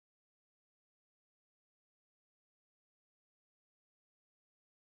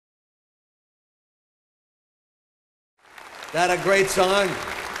That a great song?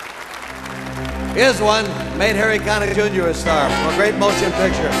 Here's one, made Harry Connick Jr. a star from a great motion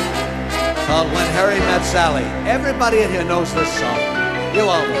picture called When Harry Met Sally. Everybody in here knows this song. You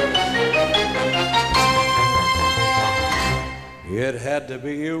all know it. It had to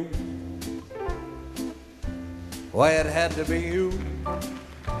be you. Why, it had to be you.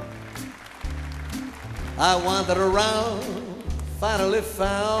 I wandered around, finally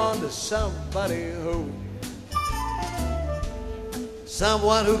found somebody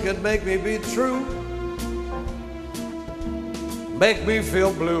someone who could make me be true, make me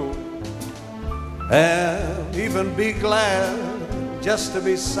feel blue, and even be glad just to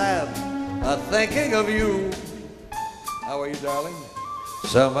be sad thinking of you. How are you, darling?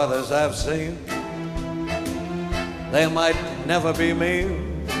 Some others I've seen, they might never be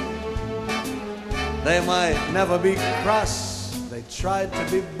mean, they might never be cross, they tried to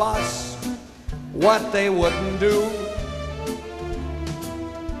be boss, what they wouldn't do.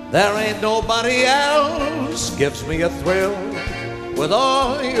 There ain't nobody else gives me a thrill. With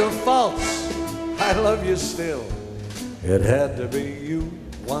all your faults, I love you still. It had to be you,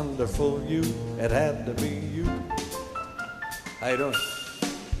 wonderful you. It had to be you. How you doing?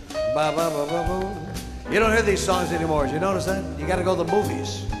 Ba ba ba ba ba. You don't hear these songs anymore. Did you notice that? You got to go to the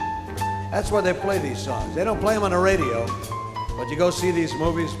movies. That's where they play these songs. They don't play them on the radio, but you go see these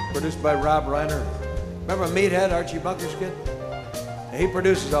movies produced by Rob Reiner. Remember Meathead, Archie Bunker's kid? He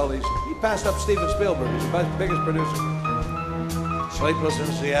produces all these. He passed up Steven Spielberg. He's the biggest producer. Sleepless in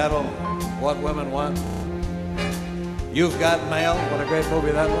Seattle, What Women Want. You've Got Mail, what a great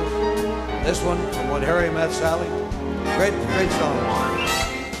movie that was. This one, from When Harry Met Sally. Great, great song.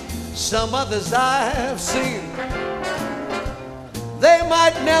 Some others I've seen, they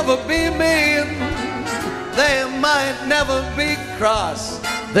might never be mean, they might never be cross,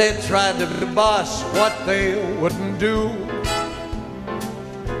 they tried to be boss, what they wouldn't do.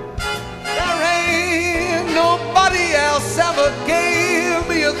 Nobody else ever gave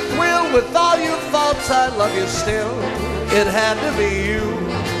me a thrill. With all your faults, I love you still. It had to be you.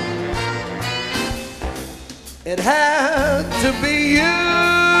 It had to be you.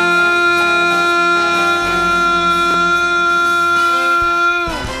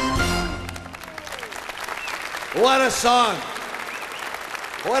 What a song.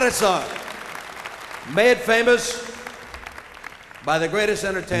 What a song. Made famous by the greatest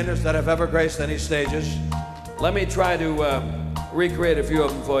entertainers that have ever graced any stages. Let me try to recreate a few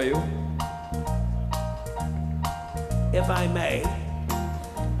of them for you, if I may.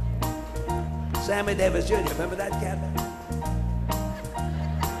 Sammy Davis Jr., remember that cat?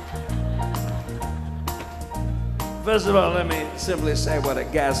 First of all, let me simply say what a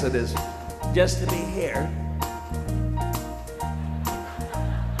gas it is just to be here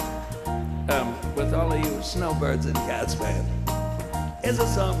with all of you snowbirds and cats, man. Here's a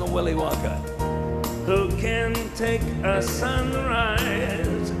song from Willy Wonka. Who can take a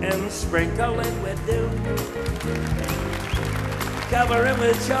sunrise and sprinkle it with dew, cover it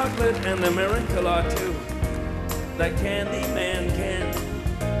with chocolate and a miracle or two? The candy man can.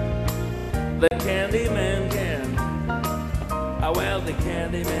 The candy man can. Oh, well, the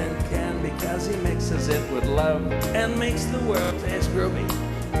candy man can because he mixes it with love and makes the world taste groovy.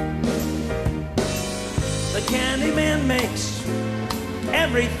 The candy man makes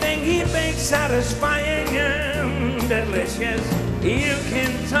everything he bakes satisfying and delicious. You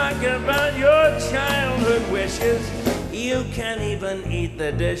can talk about your childhood wishes. You can even eat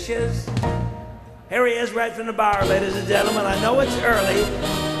the dishes. Here he is right from the bar, ladies and gentlemen. I know it's early,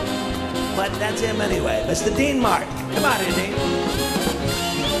 but that's him anyway. Mr. Dean Martin. Come on in, Dean.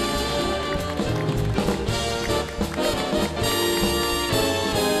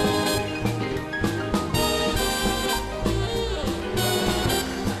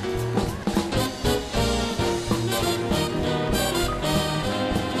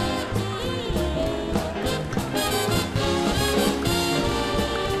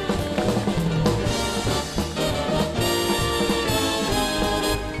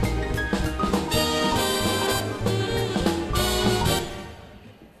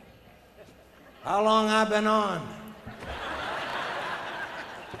 How long I've been on?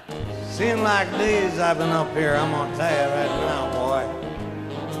 Seems like days I've been up here. I'm gonna tell you right now, boy.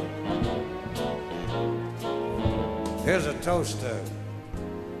 Here's a toast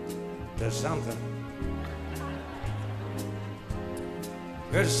to something.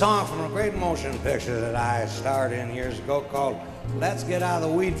 Here's a song from a great motion picture that I starred in years ago called Let's Get Out of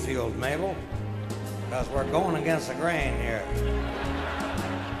the Weed Field, Mabel, because we're going against the grain here.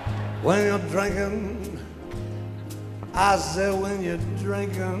 When you're drinking, I say when you're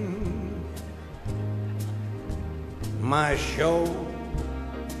drinking, my show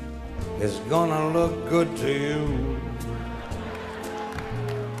is gonna look good to you.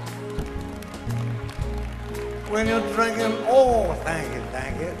 When you're drinking, oh, thank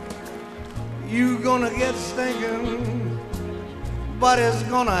you, you gonna get stinking, but it's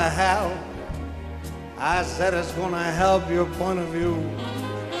gonna help. I said it's gonna help your point of view.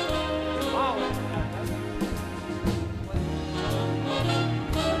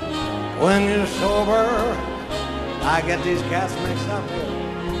 When you're sober, I get these cats mixed up here.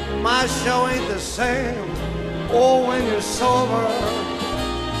 My show ain't the same. Oh, when you're sober.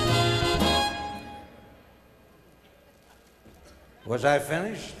 Was I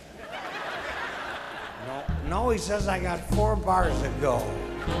finished? No, he says I got 4 bars to go.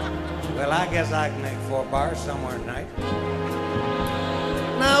 Well, I guess I can make 4 bars somewhere tonight.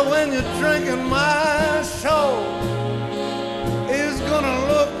 Now, when you're drinking, my show is gonna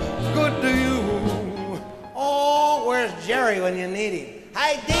look good to you. Oh, where's Jerry when you need him?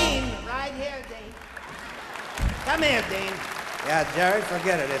 Hi, Dean. Right here, Dean. Come here, Dean. Yeah, Jerry,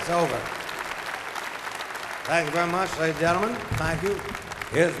 forget it. It's over. Thank you very much, ladies and gentlemen. Thank you.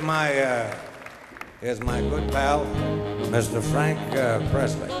 Here's my good pal, Mr. Frank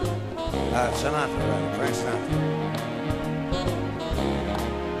Presley. Sinatra, rather. Frank Sinatra.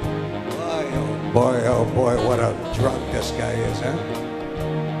 Boy, oh boy, what a drunk this guy is, huh?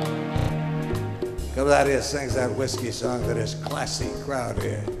 Comes out here, sings that whiskey song to this classy crowd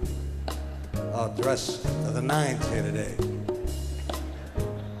here. All dressed to the nines here today.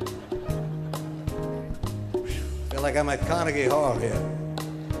 Feel like I'm at Carnegie Hall here.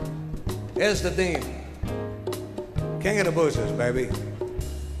 Here's the Dean. King of the boozers, baby.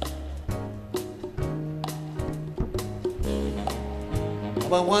 How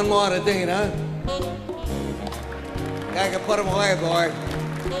about one more to Dean, huh? I can put him away, boy.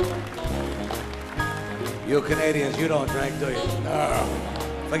 You Canadians, you don't drink, do you? No.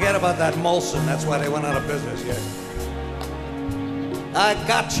 Forget about that Molson. That's why they went out of business yet. I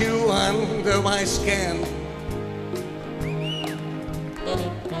got you under my skin.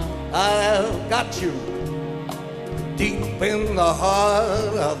 I've got you deep in the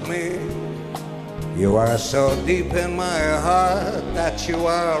heart of me. You are so deep in my heart that you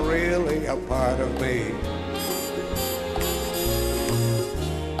are really a part of me.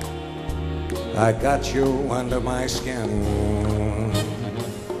 I got you under my skin.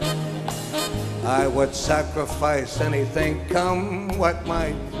 I would sacrifice anything, come what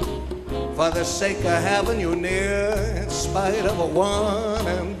might, for the sake of having you near, in spite of a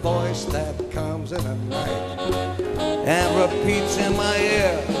warning voice that comes in at night and repeats in my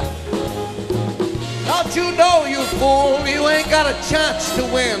ear. Don't you know, you fool, you ain't got a chance to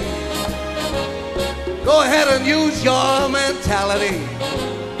win. Go ahead and use your mentality.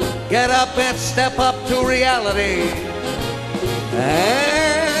 Get up and step up to reality.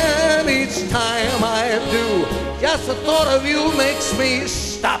 And each time I do, just the thought of you makes me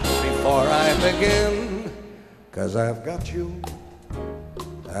stop before I begin. 'Cause I've got you,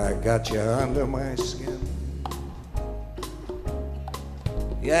 I got you under my skin.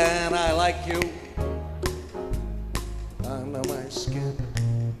 Yeah, and I like you under my skin.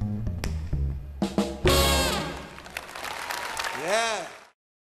 Yeah.